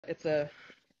it's a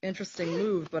interesting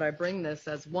move, but I bring this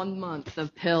as 1 month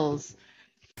of pills.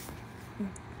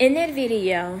 In that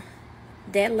video,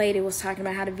 that lady was talking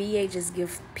about how the VA just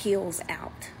give pills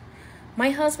out. My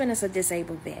husband is a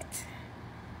disabled vet.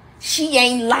 She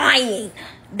ain't lying.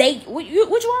 What you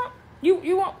want?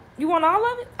 You want all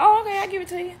of it? Oh, okay, I'll give it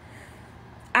to you.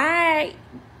 I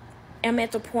am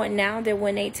at the point now that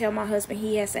when they tell my husband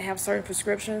he has to have certain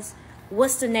prescriptions,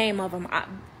 what's the name of them?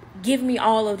 Give me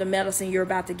all of the medicine you're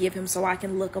about to give him so I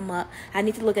can look them up. I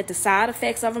need to look at the side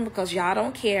effects of them because y'all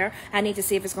don't care. I need to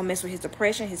see if it's going to mess with his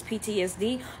depression, his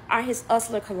PTSD, or his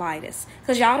ulcerative colitis.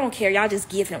 Because y'all don't care. Y'all just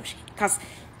give him shit. Because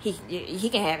he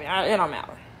can have it. It don't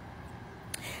matter.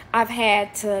 I've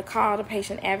had to call the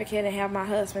patient advocate and have my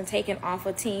husband taken off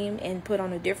a team and put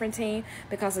on a different team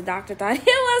because the doctor thought it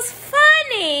was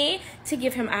funny to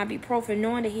give him ibuprofen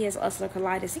knowing that he has ulcerative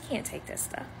colitis. He can't take that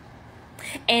stuff.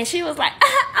 And she was like,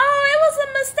 oh, it was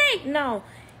a mistake. No,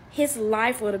 his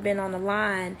life would have been on the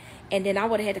line. And then I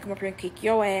would have had to come up here and kick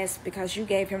your ass because you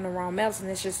gave him the wrong medicine.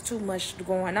 It's just too much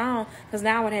going on. Because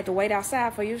now I would have to wait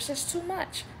outside for you. It's just too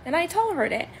much. And I told her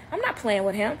that. I'm not playing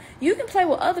with him. You can play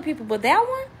with other people. But that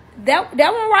one, that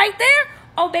one right there,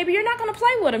 oh, baby, you're not going to play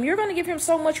with him. You're going to give him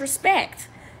so much respect.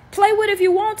 Play with it if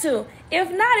you want to. If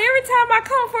not, every time I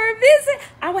come for a visit,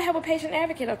 I would have a patient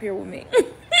advocate up here with me.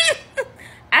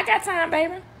 I got time,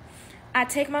 baby. I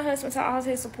take my husband to all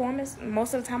his appointments.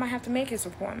 Most of the time I have to make his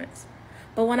appointments.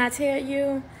 But when I tell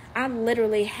you, I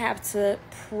literally have to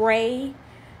pray,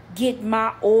 get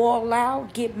my oil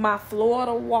out, get my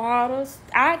Florida waters.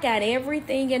 I got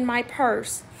everything in my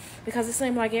purse because it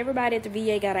seemed like everybody at the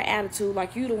VA got an attitude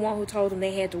like you the one who told them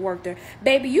they had to work there.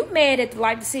 Baby, you mad at the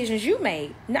life decisions you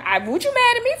made. Now, what you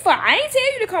mad at me for? I ain't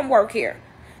tell you to come work here.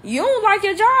 You don't like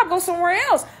your job, go somewhere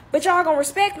else. But y'all gonna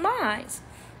respect mine.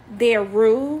 They're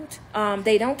rude.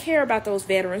 They don't care about those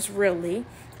veterans, really.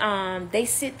 They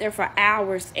sit there for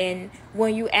hours, and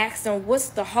when you ask them, what's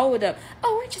the holdup?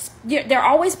 Oh, they're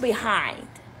always behind.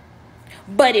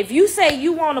 But if you say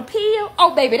you want a pill,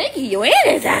 oh, baby, they give you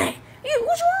anything. What you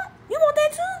want? You want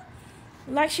that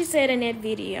too? Like she said in that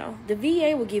video, the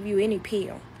VA will give you any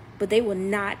pill, but they will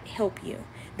not help you.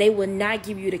 They will not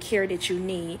give you the care that you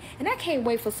need. And I can't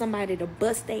wait for somebody to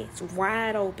bust their ass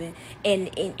wide open and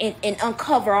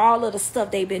uncover all of the stuff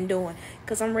they've been doing.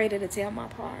 Because I'm ready to tell my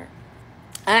part.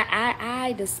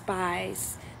 I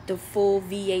despise the full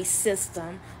VA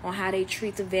system on how they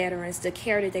treat the veterans, the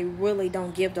care that they really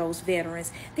don't give those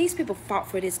veterans. These people fought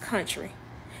for this country.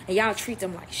 And y'all treat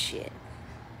them like shit.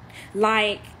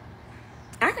 Like,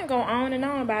 I can go on and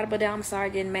on about it, but then I'm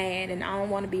sorry getting mad. And I don't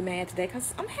want to be mad today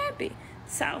because I'm happy.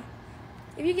 So,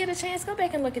 if you get a chance, go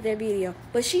back and look at that video.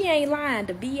 But she ain't lying.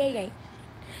 The VA ain't.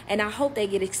 And I hope they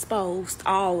get exposed,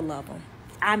 all of them.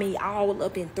 I mean, all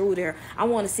up and through there. I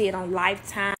want to see it on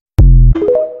Lifetime.